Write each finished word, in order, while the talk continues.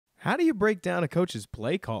How do you break down a coach's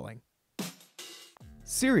play calling?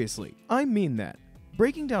 Seriously, I mean that.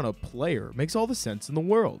 Breaking down a player makes all the sense in the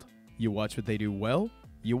world. You watch what they do well,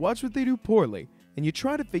 you watch what they do poorly, and you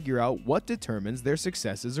try to figure out what determines their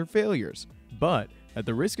successes or failures. But, at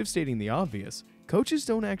the risk of stating the obvious, coaches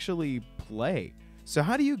don't actually play. So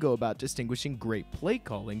how do you go about distinguishing great play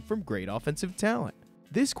calling from great offensive talent?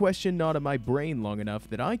 This question gnawed at my brain long enough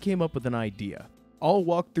that I came up with an idea. I'll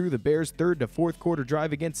walk through the Bears' third to fourth quarter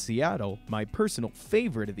drive against Seattle, my personal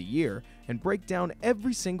favorite of the year, and break down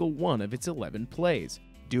every single one of its 11 plays.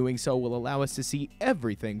 Doing so will allow us to see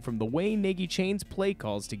everything from the way Nagy chains play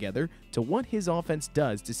calls together to what his offense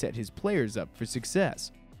does to set his players up for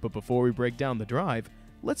success. But before we break down the drive,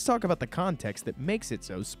 let's talk about the context that makes it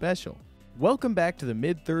so special. Welcome back to the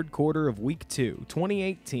mid-third quarter of Week 2,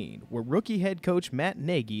 2018, where rookie head coach Matt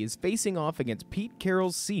Nagy is facing off against Pete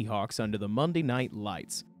Carroll's Seahawks under the Monday Night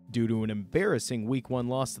Lights. Due to an embarrassing Week 1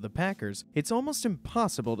 loss to the Packers, it's almost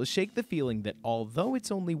impossible to shake the feeling that although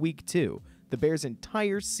it's only Week 2, the Bears'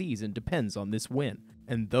 entire season depends on this win.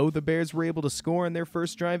 And though the Bears were able to score on their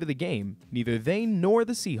first drive of the game, neither they nor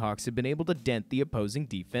the Seahawks have been able to dent the opposing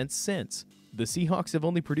defense since. The Seahawks have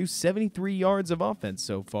only produced 73 yards of offense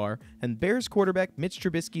so far, and Bears quarterback Mitch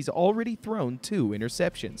Trubisky's already thrown 2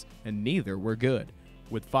 interceptions, and neither were good.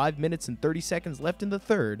 With 5 minutes and 30 seconds left in the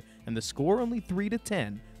third, and the score only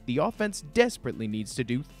 3-10, the offense desperately needs to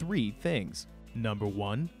do 3 things. Number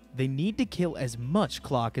 1, they need to kill as much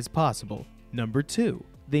clock as possible. Number 2,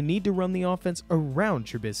 they need to run the offense around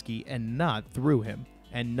Trubisky and not through him.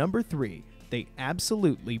 And number 3, they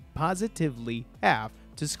absolutely, positively have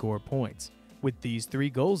to score points. With these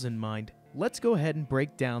 3 goals in mind, let's go ahead and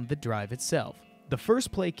break down the drive itself. The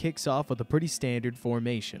first play kicks off with a pretty standard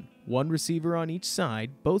formation. 1 receiver on each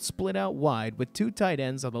side, both split out wide with 2 tight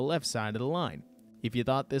ends on the left side of the line. If you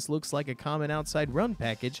thought this looks like a common outside run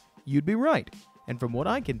package, you'd be right. And from what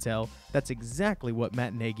I can tell, that's exactly what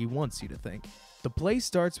Matt Nagy wants you to think. The play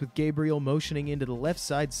starts with Gabriel motioning into the left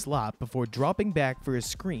side slot before dropping back for a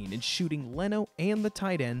screen and shooting Leno and the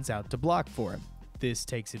tight ends out to block for him. This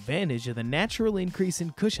takes advantage of the natural increase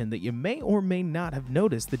in cushion that you may or may not have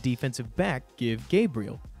noticed the defensive back give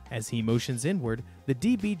Gabriel. As he motions inward, the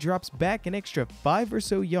DB drops back an extra 5 or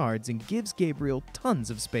so yards and gives Gabriel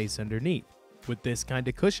tons of space underneath. With this kind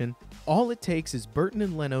of cushion, all it takes is Burton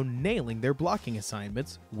and Leno nailing their blocking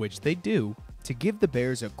assignments, which they do, to give the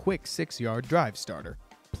Bears a quick 6-yard drive starter.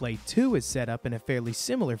 Play 2 is set up in a fairly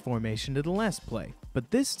similar formation to the last play, but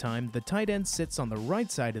this time the tight end sits on the right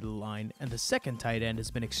side of the line and the second tight end has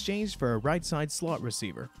been exchanged for a right side slot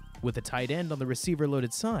receiver. With a tight end on the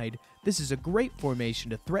receiver-loaded side, this is a great formation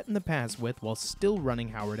to threaten the pass with while still running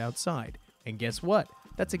Howard outside. And guess what?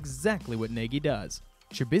 That's exactly what Nagy does.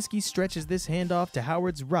 Trubisky stretches this handoff to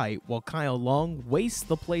Howard's right while Kyle Long wastes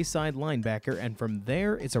the play side linebacker, and from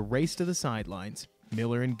there it's a race to the sidelines.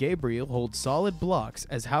 Miller and Gabriel hold solid blocks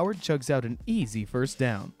as Howard chugs out an easy first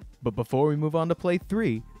down. But before we move on to play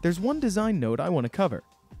 3, there's one design note I want to cover.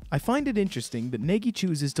 I find it interesting that Nagy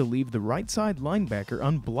chooses to leave the right side linebacker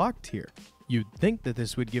unblocked here. You'd think that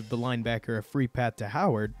this would give the linebacker a free path to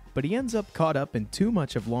Howard, but he ends up caught up in too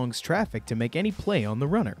much of Long's traffic to make any play on the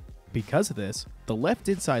runner. Because of this, the left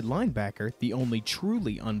inside linebacker, the only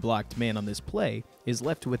truly unblocked man on this play, is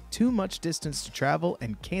left with too much distance to travel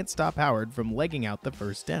and can't stop Howard from legging out the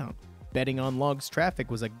first down. Betting on Long's traffic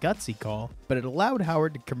was a gutsy call, but it allowed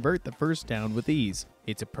Howard to convert the first down with ease.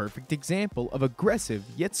 It's a perfect example of aggressive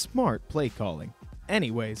yet smart play calling.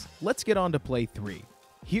 Anyways, let's get on to play 3.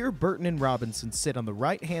 Here, Burton and Robinson sit on the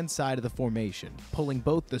right-hand side of the formation, pulling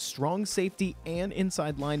both the strong safety and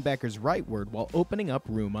inside linebackers rightward while opening up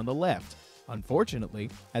room on the left.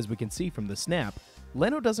 Unfortunately, as we can see from the snap,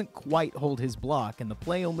 Leno doesn't quite hold his block and the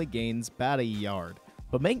play only gains about a yard.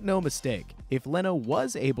 But make no mistake, if Leno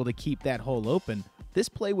was able to keep that hole open, this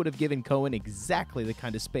play would have given Cohen exactly the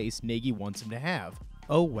kind of space Nagy wants him to have.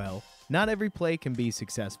 Oh well, not every play can be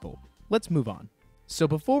successful. Let's move on. So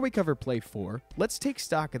before we cover play 4, let's take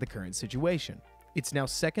stock of the current situation. It's now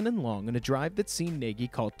 2nd and long on a drive that's seen Nagy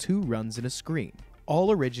call 2 runs and a screen, all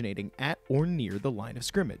originating at or near the line of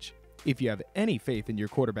scrimmage. If you have any faith in your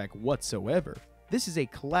quarterback whatsoever, this is a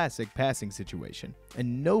classic passing situation,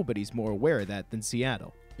 and nobody's more aware of that than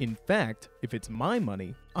Seattle. In fact, if it's my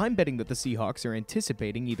money, I'm betting that the Seahawks are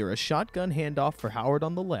anticipating either a shotgun handoff for Howard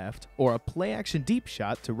on the left or a play-action deep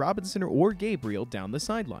shot to Robinson or Gabriel down the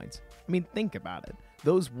sidelines. I mean, think about it.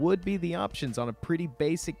 Those would be the options on a pretty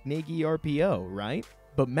basic Nagy RPO, right?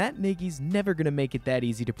 But Matt Nagy's never going to make it that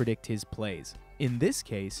easy to predict his plays. In this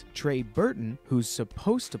case, Trey Burton, who's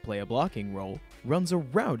supposed to play a blocking role, runs a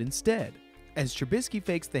route instead. As Trubisky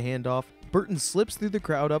fakes the handoff, Burton slips through the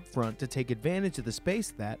crowd up front to take advantage of the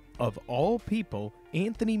space that, of all people,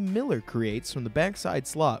 Anthony Miller creates from the backside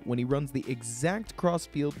slot when he runs the exact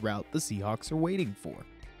crossfield route the Seahawks are waiting for.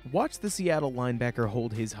 Watch the Seattle linebacker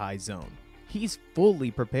hold his high zone. He's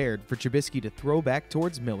fully prepared for Trubisky to throw back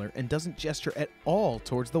towards Miller and doesn't gesture at all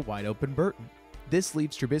towards the wide-open Burton. This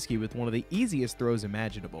leaves Trubisky with one of the easiest throws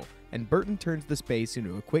imaginable, and Burton turns the space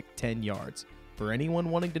into a quick 10 yards. For anyone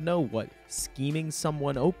wanting to know what scheming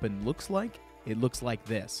someone open looks like, it looks like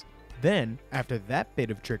this. Then, after that bit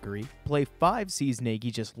of trickery, play 5 sees Nagy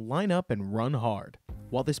just line up and run hard.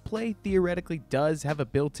 While this play theoretically does have a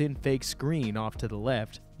built-in fake screen off to the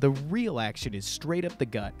left, the real action is straight up the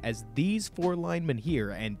gut as these 4 linemen here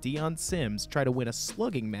and Deion Sims try to win a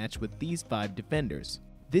slugging match with these 5 defenders.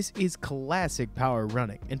 This is classic power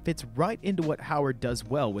running and fits right into what Howard does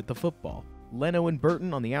well with the football. Leno and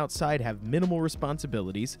Burton on the outside have minimal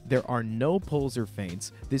responsibilities, there are no pulls or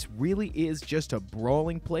feints, this really is just a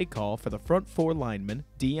brawling play call for the front 4 linemen,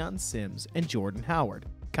 Deion Sims and Jordan Howard.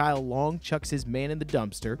 Kyle Long chucks his man in the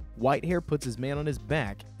dumpster, Whitehair puts his man on his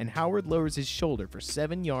back, and Howard lowers his shoulder for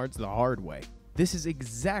 7 yards the hard way. This is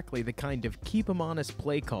exactly the kind of keep him honest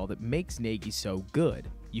play call that makes Nagy so good.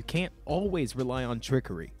 You can't always rely on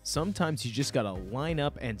trickery. Sometimes you just gotta line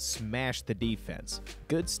up and smash the defense.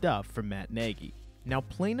 Good stuff from Matt Nagy. Now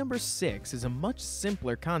play number 6 is a much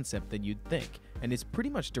simpler concept than you'd think, and is pretty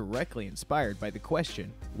much directly inspired by the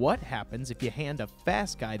question, what happens if you hand a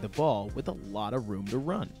fast guy the ball with a lot of room to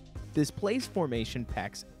run? This play's formation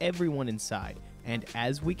packs everyone inside, and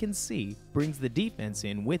as we can see, brings the defense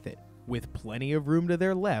in with it. With plenty of room to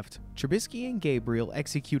their left, Trubisky and Gabriel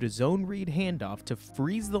execute a zone read handoff to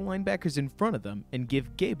freeze the linebackers in front of them and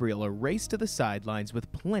give Gabriel a race to the sidelines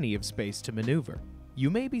with plenty of space to maneuver. You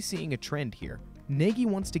may be seeing a trend here. Nagy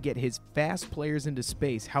wants to get his fast players into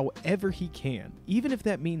space however he can, even if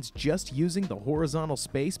that means just using the horizontal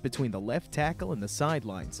space between the left tackle and the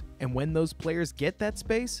sidelines. And when those players get that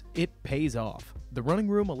space, it pays off. The running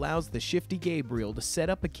room allows the shifty Gabriel to set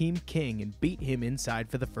up Akeem King and beat him inside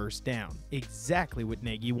for the first down. Exactly what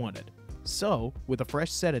Nagy wanted. So, with a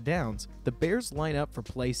fresh set of downs, the Bears line up for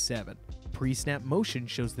play 7. Pre-snap motion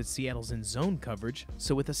shows that Seattle's in zone coverage,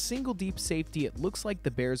 so with a single deep safety it looks like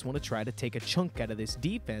the Bears want to try to take a chunk out of this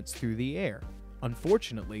defense through the air.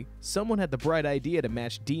 Unfortunately, someone had the bright idea to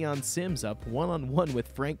match Deion Sims up one-on-one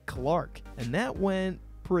with Frank Clark, and that went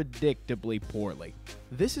predictably poorly.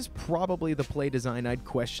 This is probably the play design I'd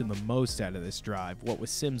question the most out of this drive, what with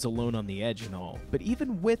Sims alone on the edge and all. But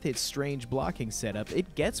even with its strange blocking setup,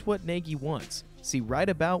 it gets what Nagy wants. See, right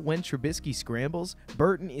about when Trubisky scrambles,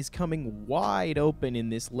 Burton is coming wide open in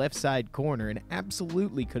this left side corner and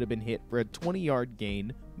absolutely could have been hit for a 20-yard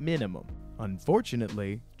gain minimum.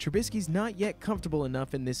 Unfortunately, Trubisky's not yet comfortable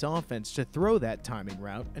enough in this offense to throw that timing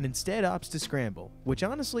route and instead opts to scramble, which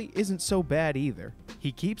honestly isn't so bad either.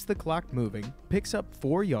 He keeps the clock moving, picks up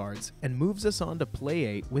 4 yards, and moves us on to play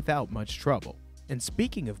 8 without much trouble. And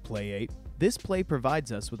speaking of play 8, this play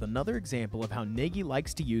provides us with another example of how Nagy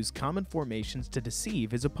likes to use common formations to deceive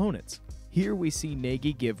his opponents. Here we see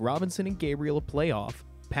Nagy give Robinson and Gabriel a play off,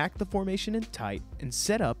 pack the formation in tight, and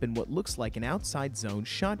set up in what looks like an outside zone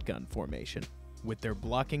shotgun formation. With their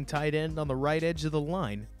blocking tight end on the right edge of the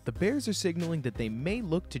line, the Bears are signaling that they may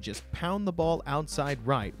look to just pound the ball outside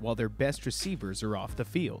right while their best receivers are off the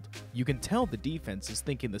field. You can tell the defense is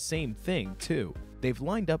thinking the same thing too. They've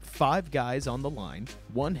lined up 5 guys on the line,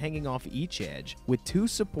 1 hanging off each edge, with 2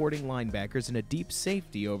 supporting linebackers and a deep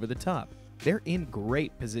safety over the top. They're in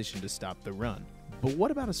great position to stop the run. But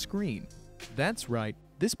what about a screen? That's right.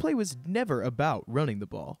 This play was never about running the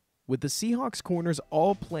ball. With the Seahawks corners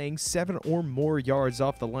all playing 7 or more yards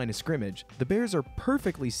off the line of scrimmage, the Bears are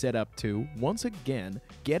perfectly set up to, once again,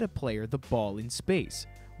 get a player the ball in space.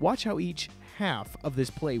 Watch how each half of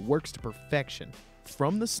this play works to perfection.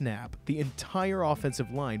 From the snap, the entire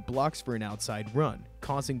offensive line blocks for an outside run,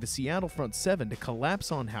 causing the Seattle front 7 to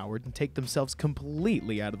collapse on Howard and take themselves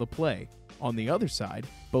completely out of the play. On the other side,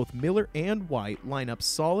 both Miller and White line up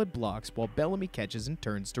solid blocks while Bellamy catches and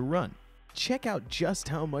turns to run. Check out just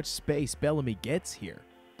how much space Bellamy gets here.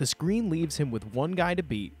 The screen leaves him with 1 guy to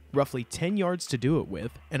beat, roughly 10 yards to do it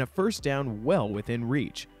with, and a first down well within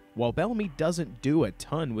reach. While Bellamy doesn't do a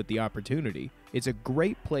ton with the opportunity, it's a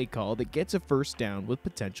great play call that gets a first down with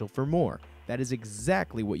potential for more. That is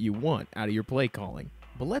exactly what you want out of your play calling.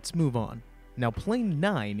 But let's move on. Now play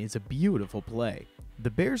 9 is a beautiful play. The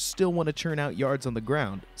Bears still want to churn out yards on the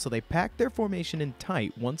ground, so they pack their formation in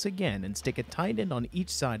tight once again and stick a tight end on each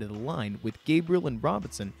side of the line with Gabriel and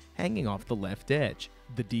Robinson hanging off the left edge.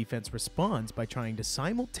 The defense responds by trying to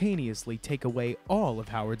simultaneously take away all of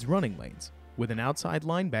Howard's running lanes. With an outside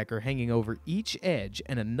linebacker hanging over each edge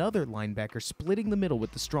and another linebacker splitting the middle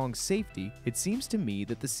with the strong safety, it seems to me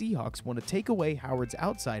that the Seahawks want to take away Howard's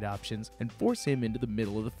outside options and force him into the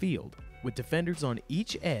middle of the field. With defenders on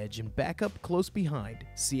each edge and backup close behind,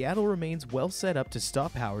 Seattle remains well set up to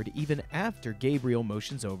stop Howard even after Gabriel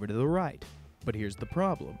motions over to the right. But here's the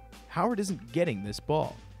problem. Howard isn't getting this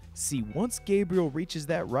ball. See, once Gabriel reaches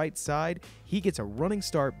that right side, he gets a running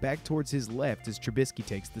start back towards his left as Trubisky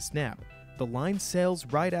takes the snap. The line sails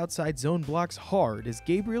right outside zone blocks hard as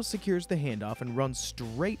Gabriel secures the handoff and runs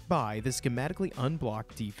straight by the schematically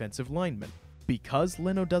unblocked defensive lineman. Because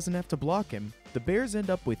Leno doesn't have to block him, the Bears end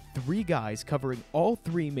up with 3 guys covering all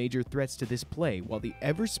 3 major threats to this play while the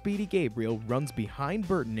ever-speedy Gabriel runs behind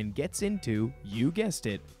Burton and gets into, you guessed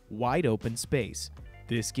it, wide open space.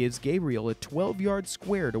 This gives Gabriel a 12-yard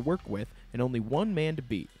square to work with and only 1 man to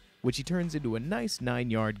beat, which he turns into a nice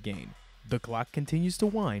 9-yard gain. The clock continues to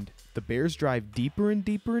wind, the Bears drive deeper and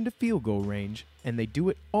deeper into field goal range, and they do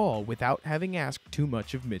it all without having asked too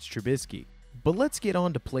much of Mitch Trubisky. But let's get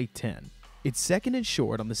on to play 10. It's second and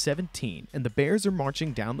short on the 17, and the Bears are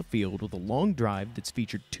marching down the field with a long drive that's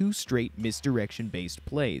featured 2 straight misdirection-based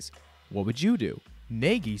plays. What would you do?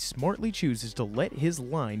 Nagy smartly chooses to let his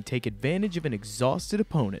line take advantage of an exhausted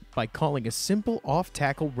opponent by calling a simple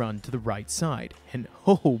off-tackle run to the right side, and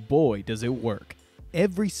oh boy does it work.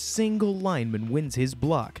 Every single lineman wins his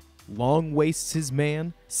block. Long wastes his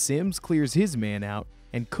man, Sims clears his man out,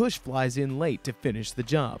 and Cush flies in late to finish the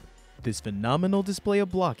job. This phenomenal display of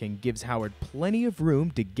blocking gives Howard plenty of room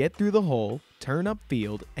to get through the hole, turn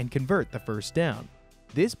upfield, and convert the first down.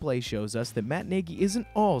 This play shows us that Matt Nagy isn't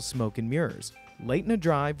all smoke and mirrors. Late in a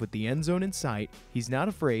drive with the end zone in sight, he's not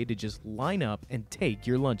afraid to just line up and take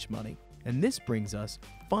your lunch money. And this brings us,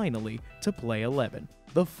 finally, to play 11,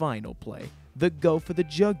 the final play. The go for the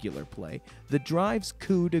jugular play, the drive's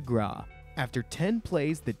coup de grace. After 10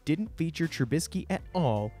 plays that didn't feature Trubisky at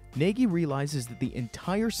all, Nagy realizes that the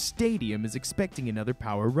entire stadium is expecting another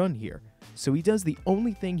power run here. So he does the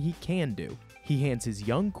only thing he can do. He hands his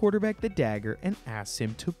young quarterback the dagger and asks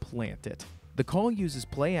him to plant it. The call uses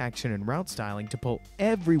play action and route styling to pull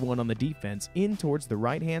everyone on the defense in towards the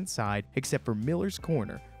right-hand side except for Miller's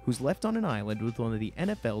corner, who's left on an island with one of the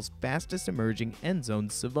NFL's fastest emerging end zone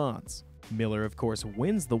savants. Miller, of course,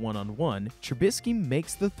 wins the one-on-one, Trubisky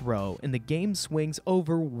makes the throw, and the game swings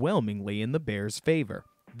overwhelmingly in the Bears' favor.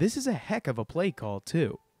 This is a heck of a play call,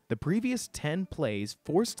 too. The previous 10 plays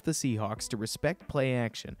forced the Seahawks to respect play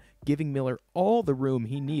action, giving Miller all the room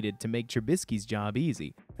he needed to make Trubisky's job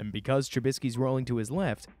easy. And because Trubisky's rolling to his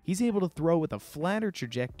left, he's able to throw with a flatter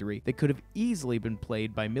trajectory that could have easily been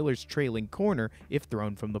played by Miller's trailing corner if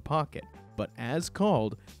thrown from the pocket. But as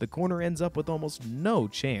called, the corner ends up with almost no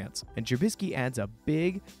chance, and Trubisky adds a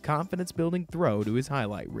big, confidence-building throw to his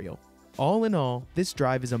highlight reel. All in all, this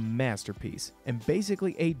drive is a masterpiece, and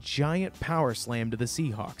basically a giant power slam to the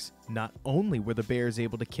Seahawks. Not only were the Bears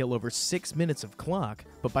able to kill over 6 minutes of clock,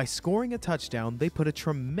 but by scoring a touchdown, they put a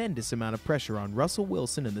tremendous amount of pressure on Russell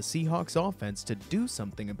Wilson and the Seahawks offense to do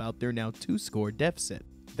something about their now 2-score deficit.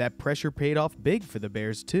 That pressure paid off big for the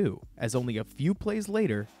Bears too, as only a few plays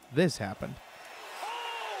later, this happened.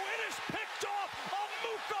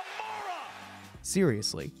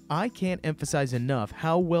 Seriously, I can't emphasize enough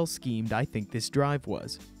how well schemed I think this drive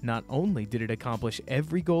was. Not only did it accomplish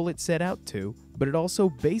every goal it set out to, but it also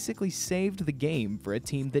basically saved the game for a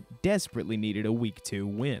team that desperately needed a Week 2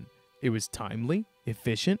 win. It was timely,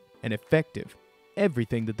 efficient, and effective.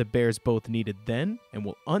 Everything that the Bears both needed then and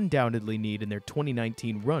will undoubtedly need in their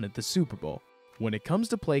 2019 run at the Super Bowl. When it comes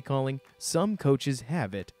to play calling, some coaches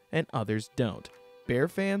have it and others don't. Bear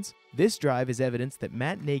fans, this drive is evidence that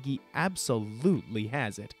Matt Nagy absolutely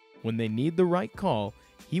has it. When they need the right call,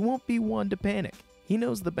 he won't be one to panic. He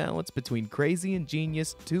knows the balance between crazy and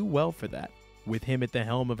genius too well for that. With him at the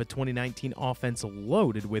helm of a 2019 offense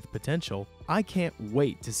loaded with potential, I can't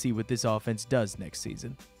wait to see what this offense does next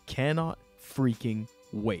season. Cannot freaking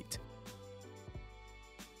wait.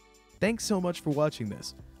 Thanks so much for watching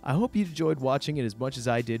this. I hope you enjoyed watching it as much as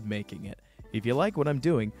I did making it. If you like what I'm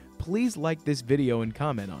doing, please like this video and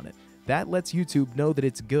comment on it. That lets YouTube know that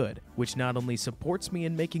it's good, which not only supports me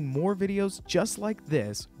in making more videos just like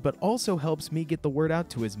this, but also helps me get the word out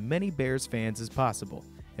to as many Bears fans as possible.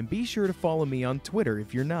 And be sure to follow me on Twitter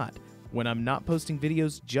if you're not. When I'm not posting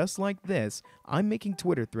videos just like this, I'm making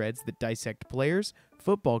Twitter threads that dissect players,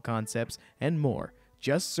 football concepts, and more.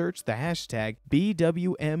 Just search the hashtag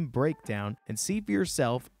BWMBreakdown and see for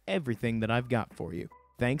yourself everything that I've got for you.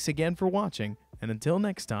 Thanks again for watching, and until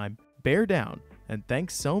next time, bear down, and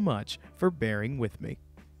thanks so much for bearing with me.